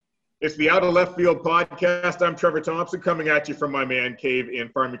It's the Out of Left Field podcast. I'm Trevor Thompson coming at you from my man cave in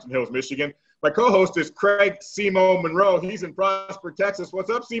Farmington Hills, Michigan. My co-host is Craig Simo Monroe. He's in Prosper, Texas. What's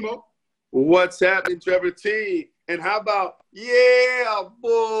up, Simo? What's happening, Trevor T? And how about, yeah,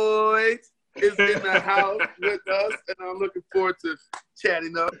 boys is in the house with us, and I'm looking forward to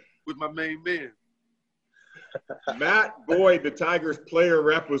chatting up with my main man. Matt Boyd, the Tigers player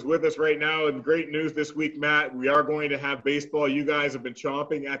rep, was with us right now. And great news this week, Matt. We are going to have baseball. You guys have been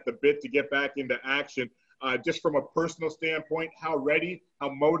chomping at the bit to get back into action. Just from a personal standpoint, how ready, how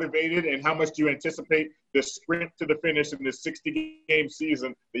motivated, and how much do you anticipate the sprint to the finish in this 60-game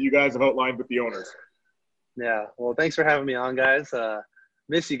season that you guys have outlined with the owners? Yeah, well, thanks for having me on, guys.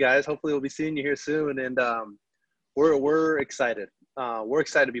 Miss you guys. Hopefully we'll be seeing you here soon. And we're excited. We're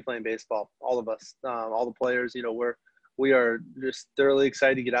excited to be playing baseball, all of us, all the players. You know, we are just thoroughly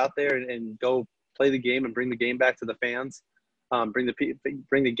excited to get out there and go play the game and bring the game back to the fans, bring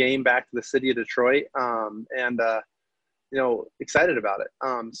the game back to the city of Detroit, and you know, excited about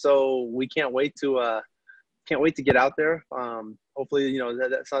it. So we can't wait to get out there. Hopefully, you know,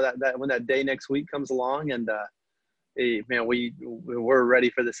 that when that day next week comes along, and hey, man, we're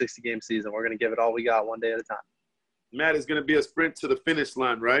ready for the 60-game season. We're going to give it all we got, one day at a time. Matt, is going to be a sprint to the finish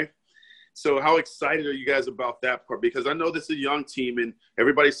line, right? So how excited are you guys about that part? Because I know this is a young team, and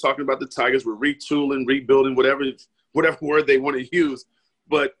everybody's talking about the Tigers. We're retooling, rebuilding, whatever word they want to use.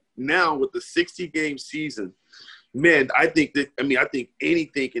 But now with the 60-game season, man, I think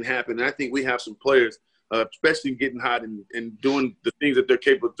anything can happen. And I think we have some players, especially getting hot and doing the things that they're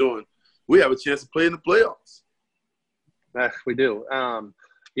capable of doing. We have a chance to play in the playoffs. We do.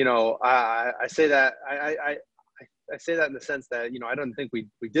 You know, I say that I say that in the sense that, you know, I don't think we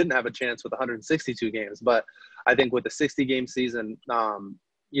didn't have a chance with 162 games, but I think with the 60-game season,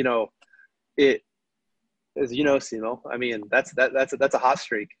 you know, it, as you know, Simo, I mean, that's a hot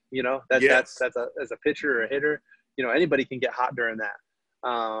streak, you know, that's as a pitcher or a hitter, you know, anybody can get hot during that.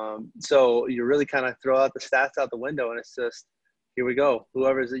 So you really kind of throw out the stats out the window, and it's just, here we go.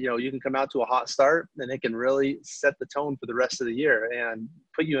 Whoever's, you know, you can come out to a hot start, and it can really set the tone for the rest of the year and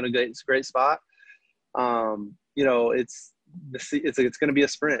put you in a great spot. You know, it's going to be a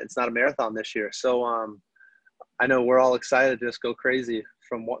sprint. It's not a marathon this year. So I know we're all excited to just go crazy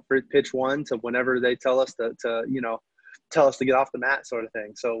from pitch one to whenever they tell us to get off the mat, sort of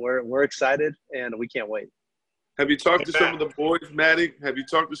thing. So we're excited, and we can't wait. Have you talked to some of the boys, Matty? Have you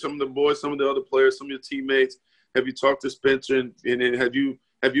talked to some of the boys, some of the other players, some of your teammates? Have you talked to Spencer? And have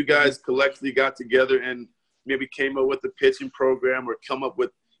you guys collectively got together and maybe came up with a pitching program or come up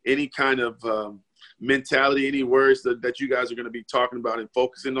with any kind of mentality, any words that you guys are going to be talking about and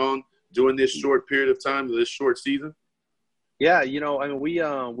focusing on during this short period of time, this short season? Yeah, you know, I mean,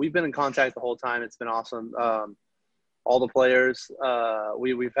 we've been in contact the whole time. It's been awesome. All the players,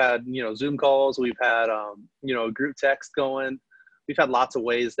 we've had, you know, Zoom calls. We've had, you know, group text going. We've had lots of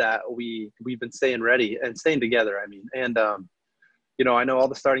ways that we've been staying ready and staying together. I mean, and you know, I know all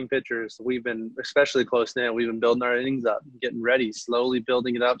the starting pitchers, we've been especially close now. We've been building our innings up, getting ready, slowly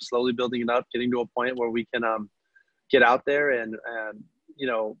building it up, getting to a point where we can get out there and you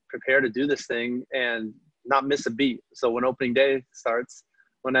know, prepare to do this thing and not miss a beat. So when opening day starts,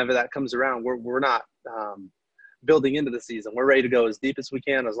 whenever that comes around, we're not building into the season. We're ready to go as deep as we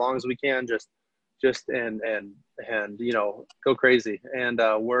can, as long as we can, just and you know, go crazy. And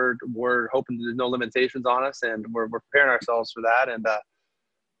we're hoping there's no limitations on us, and we're preparing ourselves for that. And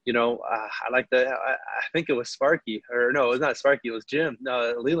you know, I think it was Sparky, or no, it was not Sparky, it was Jim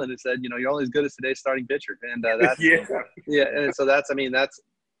Leland, who said, you know, you're only as good as today's starting pitcher. And that's yeah. And so that's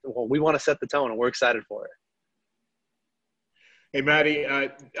we want to set the tone, and we're excited for it. Hey, Matty,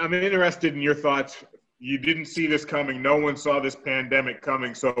 I'm interested in your thoughts. You didn't see this coming. No one saw this pandemic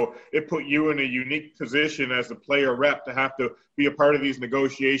coming. So it put you in a unique position as a player rep to have to be a part of these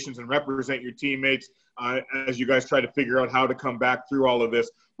negotiations and represent your teammates as you guys try to figure out how to come back through all of this.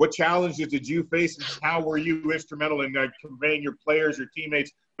 What challenges did you face, and how were you instrumental in conveying your players, your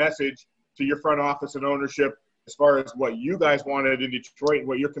teammates' message to your front office and ownership as far as what you guys wanted in Detroit and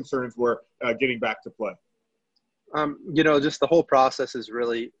what your concerns were getting back to play? You know, just the whole process is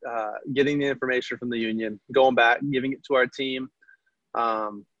really getting the information from the union, going back, giving it to our team,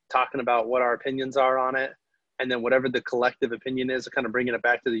 talking about what our opinions are on it, and then whatever the collective opinion is, kind of bringing it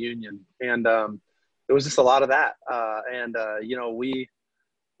back to the union. And it was just a lot of that. You know,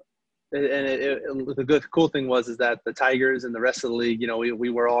 the cool thing is that the Tigers and the rest of the league, you know, we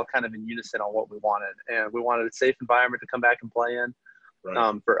were all kind of in unison on what we wanted, and we wanted a safe environment to come back and play in.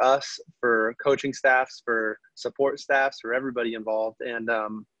 Right. For us, for coaching staffs, for support staffs, for everybody involved. And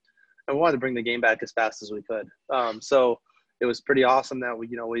we wanted to bring the game back as fast as we could. So, it was pretty awesome that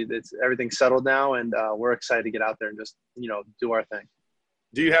it's everything's settled now, and we're excited to get out there and just do our thing.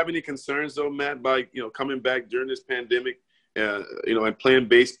 Do you have any concerns though, Matt, by coming back during this pandemic, and playing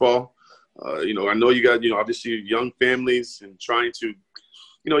baseball? I know you got obviously young families and trying to,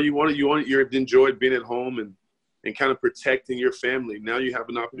 you've enjoyed being at home and kind of protecting your family. Now you have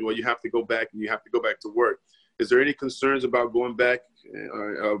an opportunity where you have to go back and you have to go back to work. Is there any concerns about going back,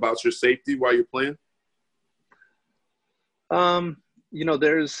 about your safety while you're playing?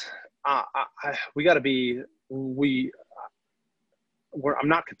 There's we got to be I'm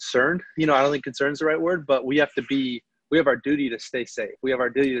not concerned. I don't think concerned is the right word, but we have our duty to stay safe. We have our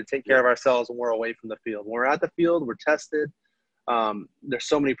duty to take care of ourselves when we're away from the field. When we're at the field, we're tested. There's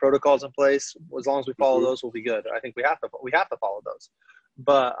so many protocols in place. As long as we follow those, we'll be good. I think we have to follow those.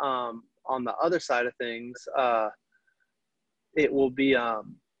 But on the other side of things, it will be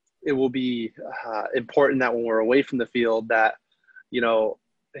important that when we're away from the field, that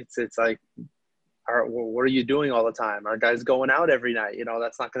it's like, what are you doing all the time? Our guys going out every night.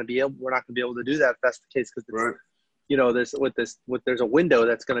 That's not going to be we're not going to be able to do that if that's the case, because there's a window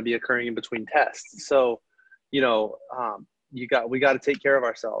that's going to be occurring in between tests. So, we got to take care of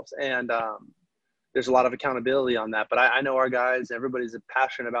ourselves, and there's a lot of accountability on that. But I know our guys, everybody's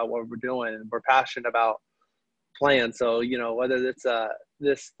passionate about what we're doing, and we're passionate about playing. So, whether it's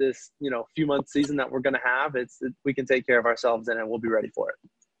this few month season that we're going to have, we can take care of ourselves and we'll be ready for it.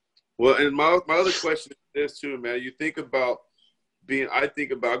 Well, and my other question is too, man. You think about I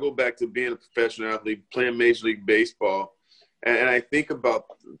go back to being a professional athlete, playing Major League Baseball, and I think about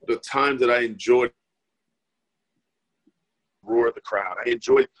the times that I enjoyed roar of the crowd. I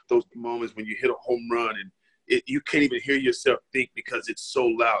enjoyed those moments when you hit a home run and you can't even hear yourself think because it's so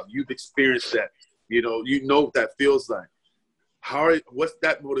loud. You've experienced that. You know what that feels like. What's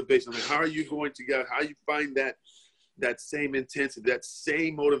that motivation? I mean, how are you going to get? How you find that same intensity, that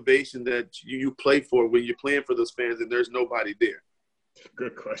same motivation that you play for when you're playing for those fans and there's nobody there?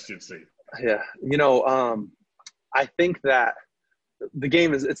 Good question, Steve. Yeah. I think that the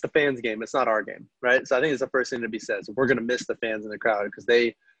game it's the fans' game. It's not our game, right? So I think it's the first thing to be said. So we're going to miss the fans in the crowd because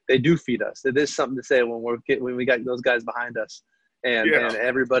they do feed us. It is something to say when we got those guys behind us, and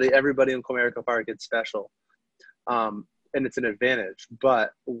everybody in Comerica Park, it's special. And it's an advantage.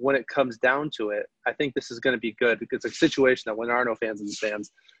 But when it comes down to it, I think this is going to be good because it's a situation that when there are no fans in the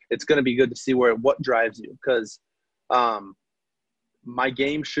stands, it's going to be good to see what drives you. Because my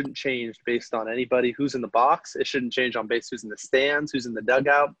game shouldn't change based on anybody who's in the box. It shouldn't change on base who's in the stands, who's in the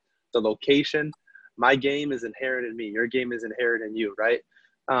dugout, the location. My game is inherent in me. Your game is inherent in you, right?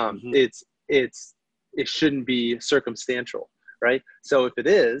 It shouldn't be circumstantial, right? So if it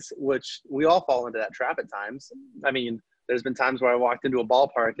is, which we all fall into that trap at times. I mean, there's been times where I walked into a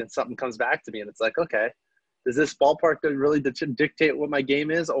ballpark and something comes back to me and it's like, okay, does this ballpark really dictate what my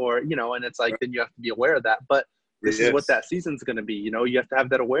game is? Or, and it's like, then you have to be aware of that. But this is what that season's going to be. You have to have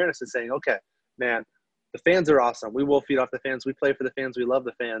that awareness of saying, okay, man, the fans are awesome. We will feed off the fans. We play for the fans. We love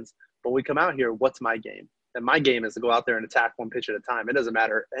the fans. But we come out here, what's my game? And my game is to go out there and attack one pitch at a time. It doesn't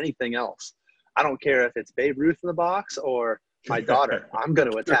matter anything else. I don't care if it's Babe Ruth in the box or my daughter. I'm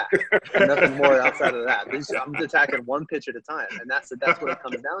going to attack. And nothing more outside of that. I'm attacking one pitch at a time, and that's what it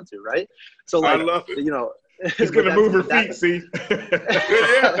comes down to, right? So, I love it. He's going to move her feet, see?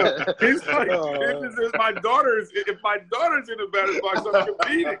 Yeah. He's like, if my daughter's in the batter's box, I'm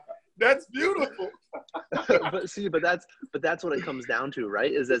competing. That's beautiful. but that's what it comes down to,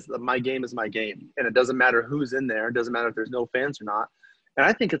 right? Is my game is my game, and it doesn't matter who's in there. It doesn't matter if there's no fans or not. And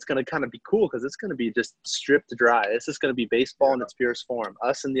I think it's going to kind of be cool because it's going to be just stripped dry. It's just going to be baseball in its purest form.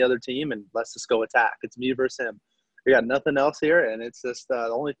 Us and the other team, and let's just go attack. It's me versus him. We got nothing else here, and it's just the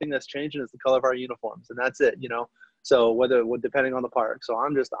only thing that's changing is the color of our uniforms, and that's it, So depending on the park. So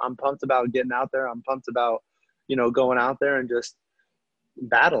I'm pumped about getting out there. I'm pumped about, going out there and just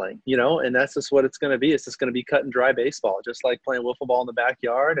battling, and that's just what it's going to be. It's just going to be cut and dry baseball, just like playing wiffle ball in the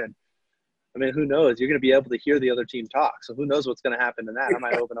backyard. And I mean, who knows? You're going to be able to hear the other team talk. So who knows what's going to happen in that? I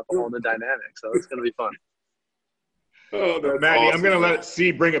might open up a whole new dynamic. So it's going to be fun. Oh, Maddie, awesome. I'm going to let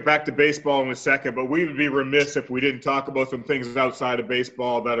C bring it back to baseball in a second, but we would be remiss if we didn't talk about some things outside of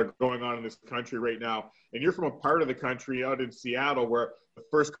baseball that are going on in this country right now. And you're from a part of the country out in Seattle where the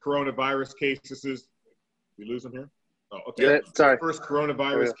first coronavirus cases is – we lose them here? Oh, okay. Yeah, sorry. The first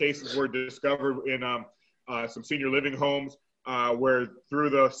coronavirus cases were discovered in some senior living homes. Where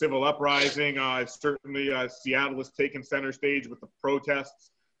through the civil uprising, certainly Seattle has taken center stage with the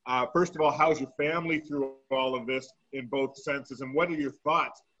protests. First of all, how's your family through all of this in both senses? And what are your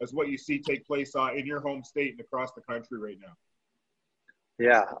thoughts as what you see take place in your home state and across the country right now?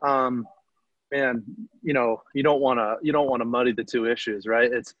 Yeah. man, you don't want to muddy the two issues,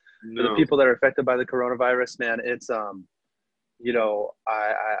 right? It's for the No. people that are affected by the coronavirus, man. It's I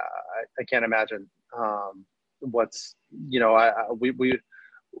can't imagine what's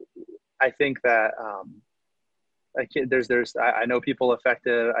I think that I know people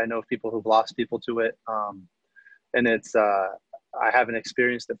affected. I know people who've lost people to it, and it's I haven't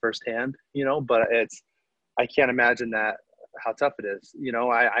experienced it firsthand, but I can't imagine how tough it is.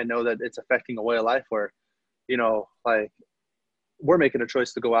 I know that it's affecting a way of life where, like we're making a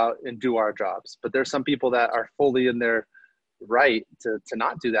choice to go out and do our jobs, but there's some people that are fully in their right to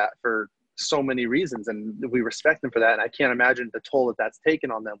not do that for so many reasons, and we respect them for that. And I can't imagine the toll that's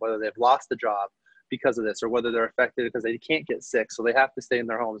taken on them, whether they've lost the job because of this or whether they're affected because they can't get sick, so they have to stay in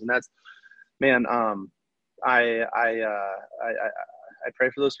their homes. And that's, man, I pray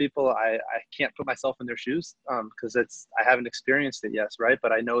for those people. I can't put myself in their shoes because I haven't experienced it yet, right?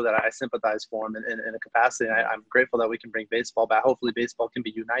 But I know that I sympathize for them in a capacity. I'm grateful that we can bring baseball back. Hopefully baseball can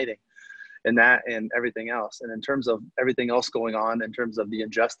be uniting in that and everything else. And in terms of everything else going on, in terms of the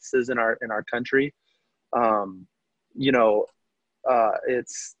injustices in our country,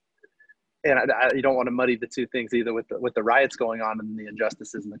 it's, and you don't want to muddy the two things either with the riots going on and the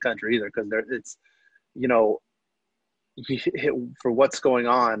injustices in the country either, because it's, for what's going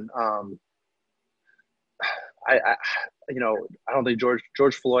on. I don't think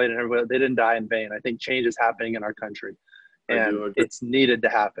George Floyd and everybody, they didn't die in vain. I think change is happening in our country, and it's needed to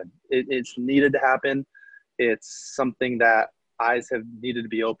happen. It's needed to happen. It's something that eyes have needed to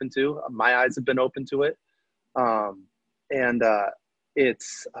be open to. My eyes have been open to it.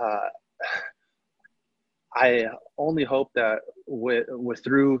 I only hope that with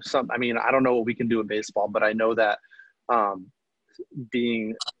through some, I mean, I don't know what we can do in baseball, but I know that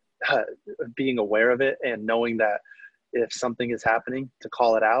being aware of it and knowing that if something is happening, to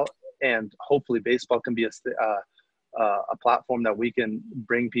call it out, and hopefully baseball can be a platform that we can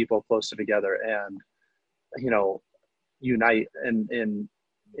bring people closer together and, unite in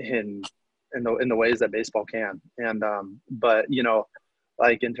the ways that baseball can. And, but,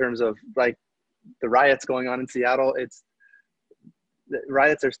 like in terms of like the riots going on in Seattle, the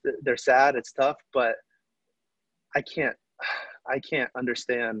riots they're sad. It's tough, but I can't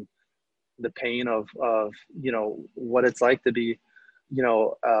understand the pain of what it's like to be,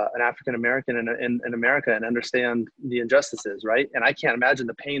 an African American in America and understand the injustices, right? And I can't imagine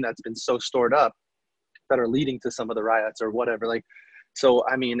the pain that's been so stored up that are leading to some of the riots or whatever. Like, so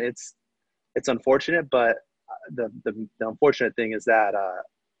I mean, it's unfortunate, but the unfortunate thing is that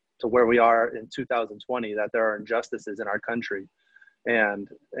to where we are in 2020, that there are injustices in our country, and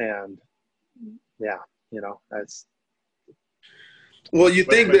yeah, that's. Well, you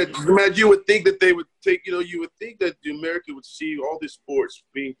think that, Matt, you would think that they would take, you would think that America would see all these sports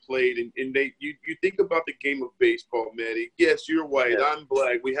being played, and you think about the game of baseball, Matty. Yes, you're white, yeah. I'm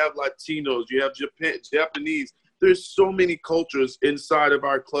black. We have Latinos. You have Japanese. There's so many cultures inside of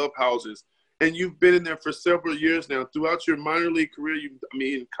our clubhouses, and you've been in there for several years now. Throughout your minor league career,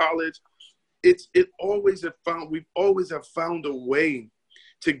 in college, we've always have found a way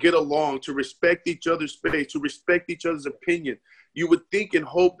to get along, to respect each other's space, to respect each other's opinion. You would think and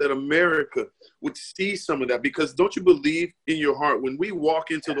hope that America would see some of that, because don't you believe in your heart when we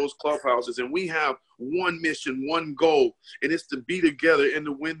walk into those clubhouses and we have one mission, one goal, and it's to be together and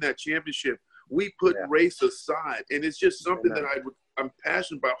to win that championship, we put race aside. And it's just something that I'm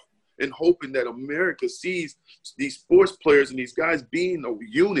passionate about, and hoping that America sees these sports players and these guys being a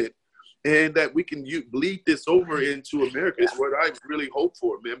unit, and that we can bleed this over into America. Is what I really hope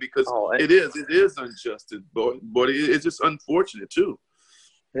for, man, because it is unjust, but it's just unfortunate too.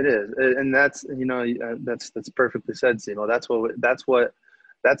 It is, and that's that's perfectly said, Simo. That's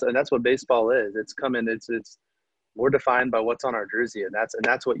what baseball is. It's coming. It's we're defined by what's on our jersey, and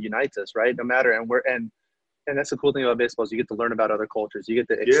that's what unites us, right? No matter, and that's the cool thing about baseball is you get to learn about other cultures. You get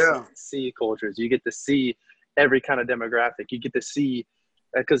to see cultures. You get to see every kind of demographic. You get to see.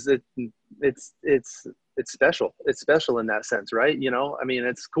 Because it's special. It's special in that sense, right? I mean,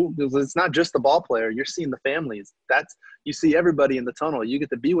 it's cool because it's not just the ball player. You're seeing the families. You see everybody in the tunnel. You get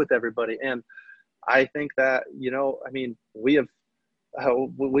to be with everybody. And I think that, I mean, we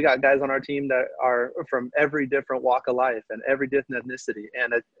got guys on our team that are from every different walk of life and every different ethnicity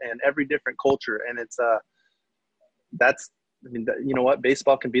and every different culture. And it's you know what?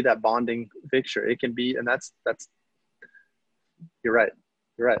 Baseball can be that bonding fixture. It can be, and that's you're right.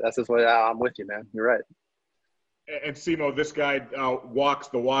 You're right. That's just why I'm with you, man. You're right. And Simo, this guy walks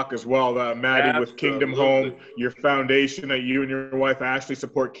the walk as well. Maddie, with Kingdom Home, your foundation that you and your wife Ashley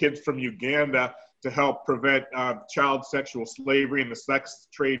support kids from Uganda. to help prevent child sexual slavery and the sex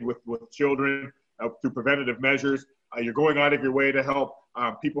trade with children through preventative measures. You're going out of your way to help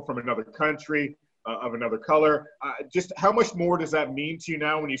people from another country, of another color. Just how much more does that mean to you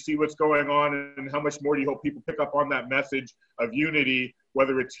now when you see what's going on, and how much more do you hope people pick up on that message of unity,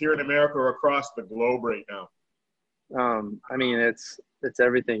 whether it's here in America or across the globe right now? I mean, it's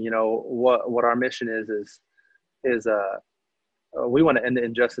everything. You know, what our mission is we want to end the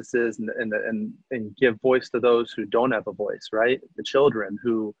injustices and give voice to those who don't have a voice, right? The children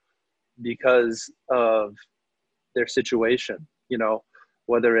who, because of their situation, you know,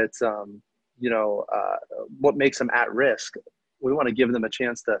 whether it's, what makes them at risk, we want to give them a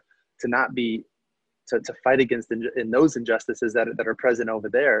chance to not be, to fight against in those injustices that are present over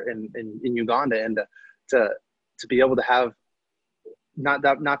there in Uganda, and to be able to have, not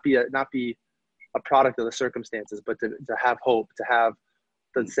be a product of the circumstances, but to have hope, to have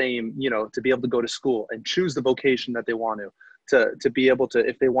the same, you know, to be able to go to school and choose the vocation that they want to be able to,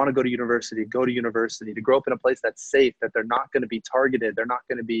 if they want to go to university, to grow up in a place that's safe, that they're not going to be targeted, they're not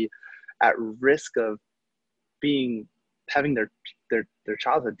going to be at risk of having their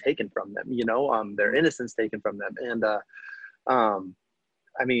childhood taken from them, you know, their innocence taken from them. And I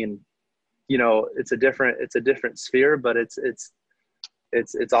mean, you know, it's a different sphere, but it's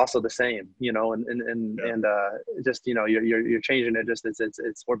also the same, you know, and just, you know, you're changing it. Just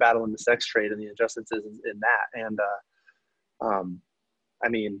it's we're battling the sex trade and the injustices in that. And I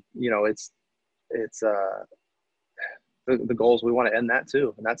mean, you know, it's the goals, we want to end that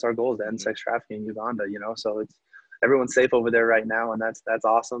too, and that's our goal, is to end sex trafficking in Uganda, you know. So it's, everyone's safe over there right now, and that's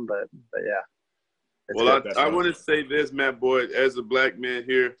awesome. But yeah. Well, I want to say this, Matt Boyd, as a black man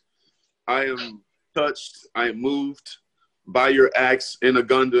here, I am touched, I am moved by your acts in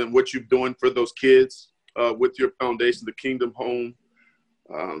Uganda and what you're doing for those kids with your foundation, the Kingdom Home.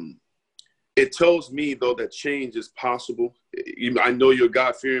 It tells me, though, that change is possible. I know you're a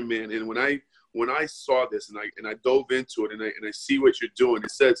God-fearing man, and when I saw this and I dove into it and I see what you're doing,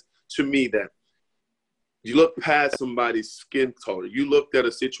 it says to me that you look past somebody's skin color. You looked at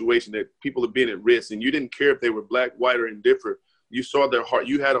a situation that people are being at risk, and you didn't care if they were black, white, or indifferent. You saw their heart.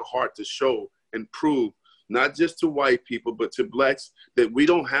 You had a heart to show and prove, not just to white people, but to blacks, that we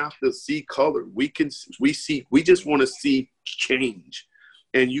don't have to see color. We just want to see change.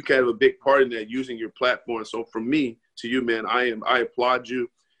 And you can have a big part in that, using your platform. So from me to you, man, I applaud you,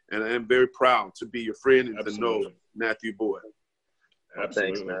 and I am very proud to be your friend and to know Matthew Boyd.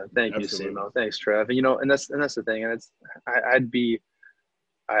 Absolutely. Thanks, man. Thank you, Simo. Thanks, Trev. And, you know, and that's the thing. And I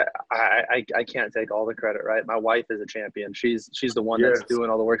can't take all the credit, right? My wife is a champion. She's the one that's doing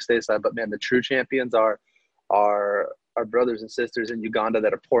all the work stateside. But man, the true champions are our brothers and sisters in Uganda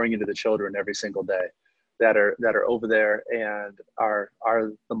that are pouring into the children every single day, that are over there, and are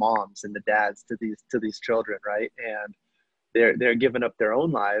the moms and the dads to these children, right? And they're giving up their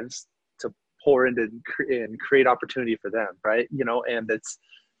own lives to pour into and create opportunity for them, right? You know, and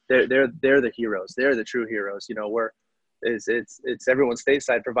they're the heroes. They're the true heroes. You know, it's everyone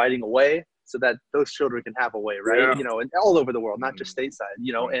stateside providing a way so that those children can have a way, right? Yeah. You know, and all over the world, not just stateside.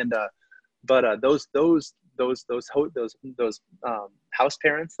 You know, and but those house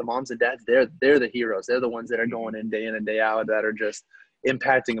parents, the moms and dads, they're the heroes. They're the ones that are going in and day out, that are just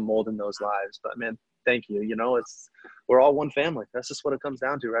impacting and molding those lives. But man, thank you. You know, we're all one family. That's just what it comes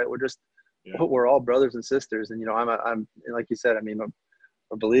down to, right? We're all brothers and sisters. And, you know, I'm like you said, I mean,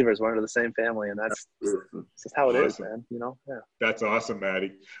 we're believers. We're under the same family, and that's just how it is, man. You know? Yeah. That's awesome,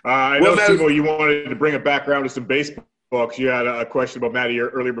 Maddie. I know, Simo, you wanted to bring it back around to some baseball, because you had a question about Maddie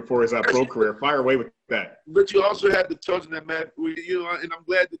earlier before his pro career. Fire away with that. But you also had to touch on that, Matt. You know, and I'm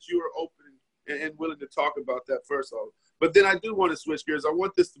glad that you were open and willing to talk about that first off. But then I do want to switch gears. I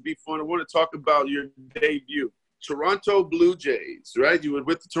want this to be fun. I want to talk about your debut. Toronto Blue Jays, right? You were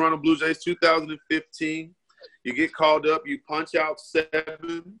with the Toronto Blue Jays 2015. You get called up. You punch out 7.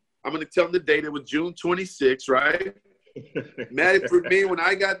 I'm going to tell them the date. It was June 26, right? Matt, for me, when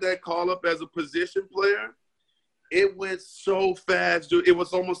I got that call up as a position player, it went so fast, dude. It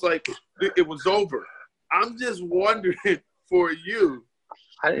was almost like it was over. I'm just wondering for you.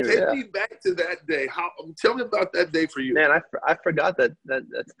 Take me back to that day. Tell me about that day for you. Man, I forgot that's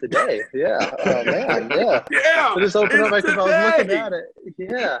today. Yeah. Man, yeah. Yeah. I just opened up my computer. I was looking at it.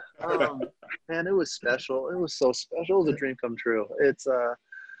 Yeah. Man, it was special. It was so special. It was a dream come true. It's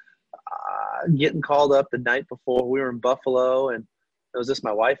getting called up the night before. We were in Buffalo, and it was just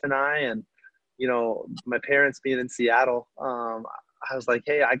my wife and I, and you know, my parents being in Seattle. I was like,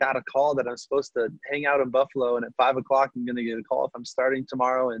 hey, I got a call that I'm supposed to hang out in Buffalo, and at 5 o'clock I'm going to get a call if I'm starting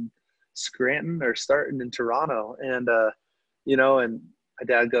tomorrow in Scranton or starting in Toronto. And, you know, and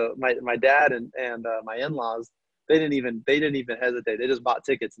my dad and my in-laws, they didn't even hesitate. They just bought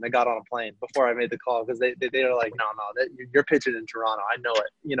tickets and they got on a plane before I made the call, because they were like, no, you're pitching in Toronto. I know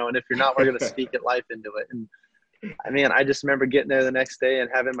it, and if you're not, we're going to speak it life into it. And I just remember getting there the next day and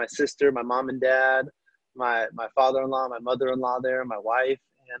having my sister, my mom and dad, my father-in-law, my mother-in-law there, my wife.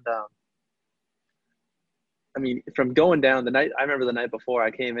 And from going down I remember the night before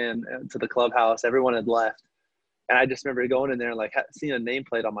I came in to the clubhouse, everyone had left. And I just remember going in there and like seeing a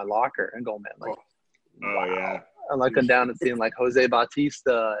nameplate on my locker and going, man, like, wow. Yeah. I'm looking down and seeing like Jose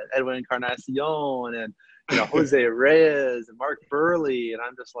Bautista, Edwin Encarnacion, and Jose Reyes and Mark Burley, and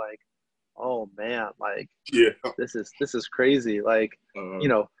I'm just like, oh man, like, yeah, this is crazy. Like,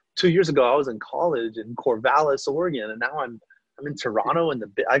 2 years ago I was in college in Corvallis, Oregon, and now I'm in Toronto, and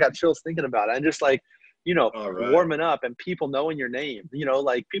I got chills thinking about it. I'm just like, right. Warming up and people knowing your name,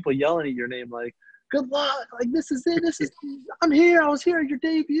 like people yelling at your name, like, good luck, like this is it, I'm here, I was here at your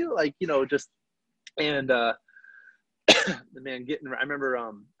debut, like, just, and the man I remember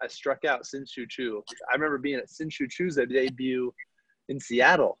I struck out Shin-Soo Choo. I remember being at Shin-Soo Choo's debut in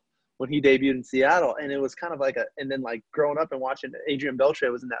Seattle when he debuted in Seattle, and it was kind of like and then like growing up and watching Adrian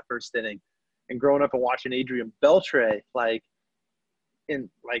Beltre was in that first inning, and growing up and watching Adrian Beltre like in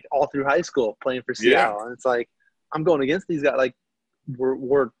like all through high school playing for Seattle, and it's like I'm going against these guys, like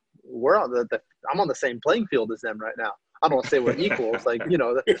we're on I'm on the same playing field as them right now. I don't want to say we're equals. Like,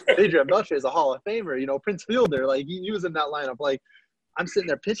 Adrian Beltre is a Hall of Famer, Prince Fielder, like he was in that lineup. Like I'm sitting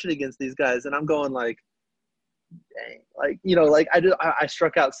there pitching against these guys and I'm going like, dang, like, like I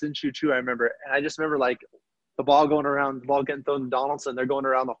struck out Shin-Soo Choo, I remember. And I just remember like the ball getting thrown to Donaldson. They're going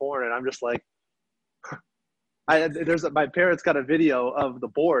around the horn. And I'm just like, my parents got a video of the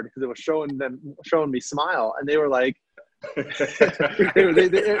board because it was showing me smile. And they were like,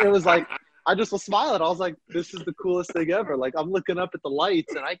 it was like, I just was smiling. I was like, this is the coolest thing ever. Like, I'm looking up at the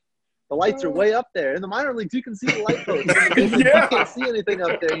lights, and the lights are way up there. In the minor leagues, you can see the light posts. You can't see anything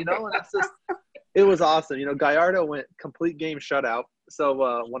up there, and it's just – it was awesome. Gallardo went complete game shutout.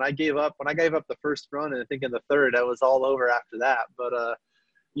 So when I gave up the first run, and I think in the third, I was all over after that. But,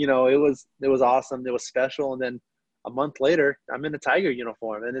 it was awesome. It was special. And then a month later, I'm in a Tiger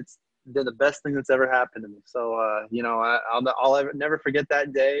uniform, and it's been the best thing that's ever happened to me. So, I'll never forget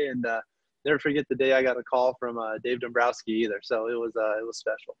that day, and never forget the day I got a call from Dave Dombrowski either. So it was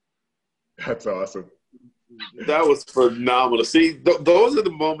special. That's awesome. That was phenomenal. See, those are the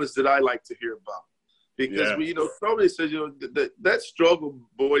moments that I like to hear about, because somebody says, that struggle,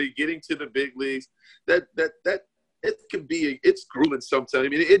 boy, getting to the big leagues, that it can be, it's grueling sometimes.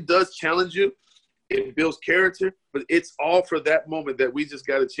 It does challenge you. It builds character, but it's all for that moment that we just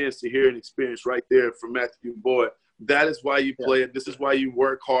got a chance to hear and experience right there from Matthew Boyd. That is why you play it. This is why you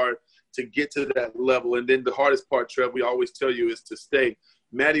work hard to get to that level. And then the hardest part, Trev, we always tell you, is to stay.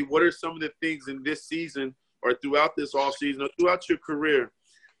 Maddie, what are some of the things in this season or throughout this offseason or throughout your career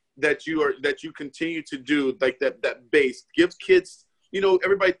that you continue to do, like that base? Gives kids,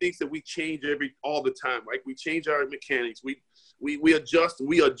 everybody thinks that we change all the time, right? We change our mechanics. We adjust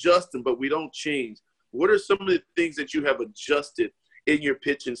them, but we don't change. What are some of the things that you have adjusted in your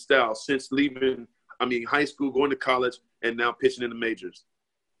pitching style since leaving, high school, going to college, and now pitching in the majors?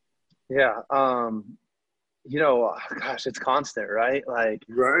 Yeah. Gosh, it's constant, right? Like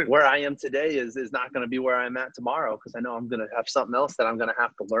right. Where I am today is not going to be where I'm at tomorrow, because I know I'm going to have something else that I'm going to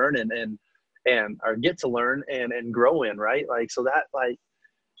have to learn and or get to learn and grow in, right? Like, so that, like,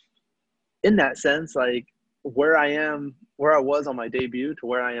 in that sense, like where I was on my debut to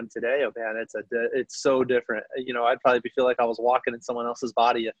where I am today, oh man, it's so different. I'd probably feel like I was walking in someone else's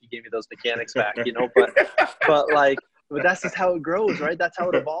body if you gave me those mechanics back, but that's just how it grows, right? That's how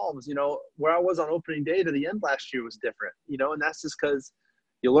it evolves. Where I was on opening day to the end last year was different, and that's just because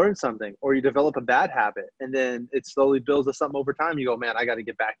you learn something or you develop a bad habit, and then it slowly builds to something over time. You go, man, I got to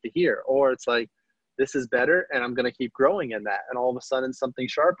get back to here. Or it's like, this is better, and I'm going to keep growing in that. And all of a sudden something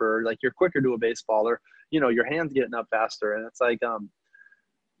sharper, like you're quicker to a baseball, or, your hand's getting up faster. And it's like,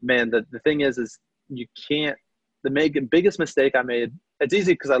 man, the thing is you can't – the biggest mistake I made – it's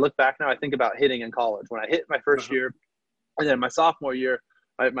easy because I look back now, I think about hitting in college. When I hit my first year – and then my sophomore year,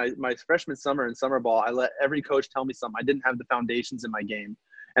 my freshman summer in summer ball, I let every coach tell me something. I didn't have the foundations in my game.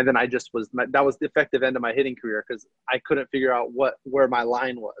 And then I just that was the effective end of my hitting career, because I couldn't figure out where my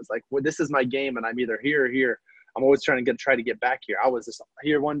line was. Like, this is my game, and I'm either here or here. I'm always trying to get back here. I was just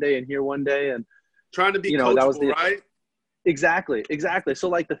here one day and here one day. And trying to be coachable, that was right? Exactly. So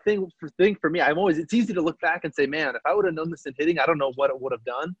like the thing for me, it's easy to look back and say, man, if I would have known this in hitting, I don't know what it would have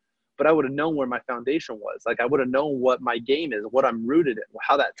done. But I would have known where my foundation was. Like, I would have known what my game is, what I'm rooted in,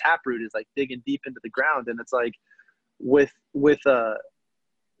 how that tap root is, like digging deep into the ground. And it's like with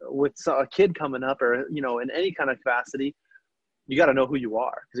a kid coming up or, in any kind of capacity, you got to know who you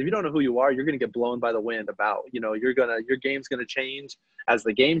are. Because if you don't know who you are, you're going to get blown by the wind about, your game's going to change as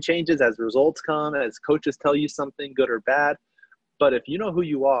the game changes, as results come, as coaches tell you something good or bad. But if you know who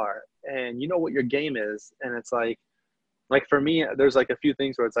you are and you know what your game is, and it's like for me, there's like a few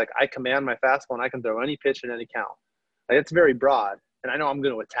things where it's like I command my fastball and I can throw any pitch in any count. Like, it's very broad, and I know I'm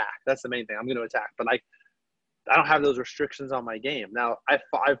going to attack. That's the main thing. I'm going to attack. But I don't have those restrictions on my game. Now, I've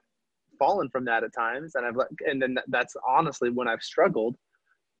fallen from that at times, and then that's honestly when I've struggled.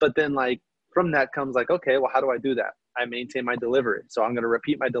 But then from that comes okay, well, how do I do that? I maintain my delivery. So I'm going to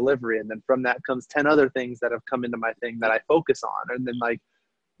repeat my delivery. And then from that comes 10 other things that have come into my thing that I focus on. And then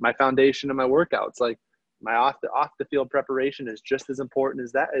my foundation and my workouts, my off the field preparation is just as important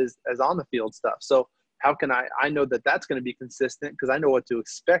as that as on the field stuff. So how can I know that that's going to be consistent because I know what to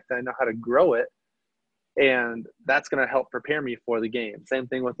expect. I know how to grow it. And that's going to help prepare me for the game. Same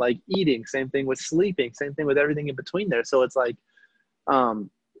thing with eating, same thing with sleeping, same thing with everything in between there. So it's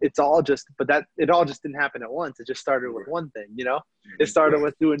it's all just, but it all just didn't happen at once. It just started with one thing, It started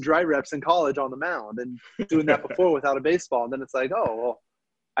with doing dry reps in college on the mound and doing that before without a baseball. And then it's oh, well,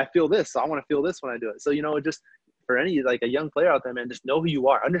 I feel this. So I want to feel this when I do it. So, it just, for any, a young player out there, man, just know who you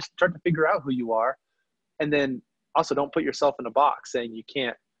are. Start to figure out who you are. And then also don't put yourself in a box saying you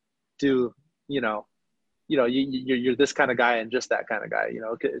can't do, you're this kind of guy and just that kind of guy.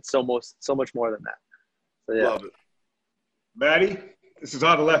 It's so much more than that. So, yeah. Love it. Maddie, this is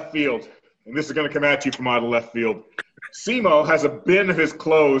out of left field, and this is going to come at you from out of left field. Simo has a bin of his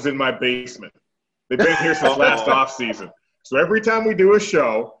clothes in my basement. They've been here since last offseason. So every time we do a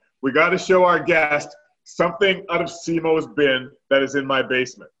show, we got to show our guest something out of Simo's bin that is in my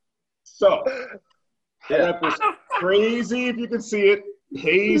basement. So I got this crazy, if you can see it,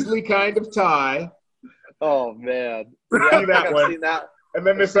 paisley kind of tie. Oh, man. See that one. And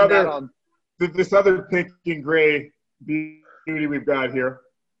then this other pink and gray beauty we've got here.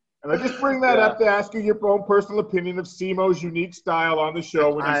 And I just bring that up to ask you your own personal opinion of Simo's unique style on the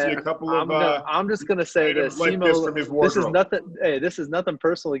show when you see a couple of I'm just going to say this. Simo, from his wardrobe. This is nothing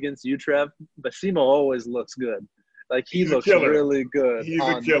personal against you, Trev, but Simo always looks good. He looks really good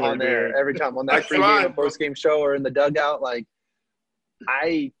on there every time on that pregame and postgame show or in the dugout.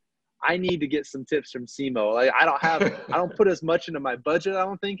 I need to get some tips from Simo. I don't put as much into my budget, I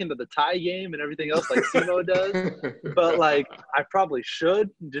don't think, into the tie game and everything else like Simo does. But I probably should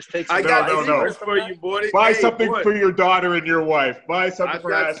just take some secrets for you, boy. Buy something for your daughter and your wife. Buy something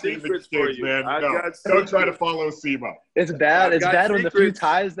for Ashley and the kids, man. Don't try to follow Simo. It's bad. It's bad when the few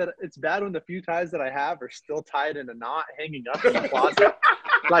ties that I have are still tied in a knot hanging up in the closet.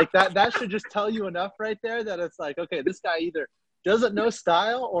 That should just tell you enough right there that it's okay, this guy either doesn't know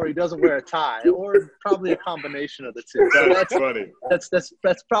style or he doesn't wear a tie or probably a combination of the two. So that's funny.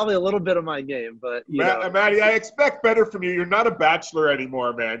 That's probably a little bit of my game, but Maddie, I expect better from you. You're not a bachelor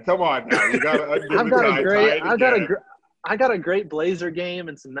anymore, man. Come on now. You got I got a great blazer game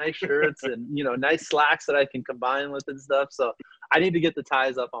and some nice shirts and nice slacks that I can combine with and stuff. So I need to get the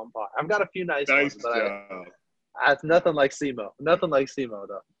ties up on par. I've got a few nice ones, but it's nothing like Simo. Nothing like Simo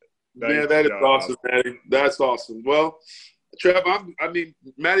though. Man, that is awesome, Maddie. That's awesome. Well, Trev,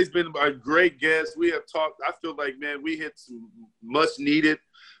 Maddie's been a great guest. We have talked. I feel like, man, we hit some much-needed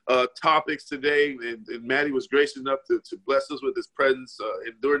topics today, and Maddie was gracious enough to bless us with his presence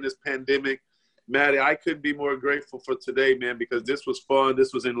during this pandemic. Maddie, I couldn't be more grateful for today, man, because this was fun,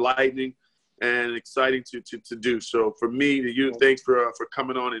 this was enlightening, and exciting to do. So for me, to you, thanks for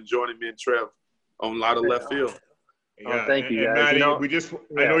coming on and joining me and Trev on Out of Left Field. Yeah. Thank you, guys. Maddie,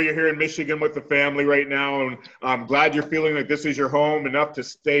 I know you're here in Michigan with the family right now, and I'm glad you're feeling like this is your home enough to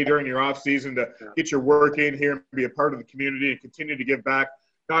stay during your off season to get your work in here and be a part of the community and continue to give back,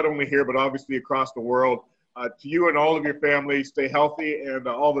 not only here, but obviously across the world. To you and all of your family, stay healthy and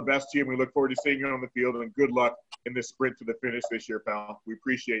all the best to you. And we look forward to seeing you on the field, and good luck in this sprint to the finish this year, pal. We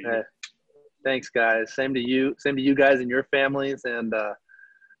appreciate you. Thanks, guys. Same to you guys and your families. And,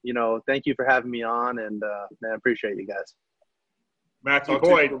 thank you for having me on, and man, I appreciate you guys. Matthew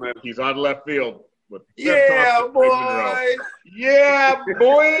Boyd, he's on left field. With yeah, boy! Yeah,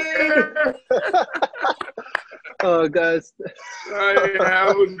 boy! Oh, guys. All right,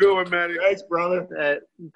 have a good one, Matty. Thanks, brother.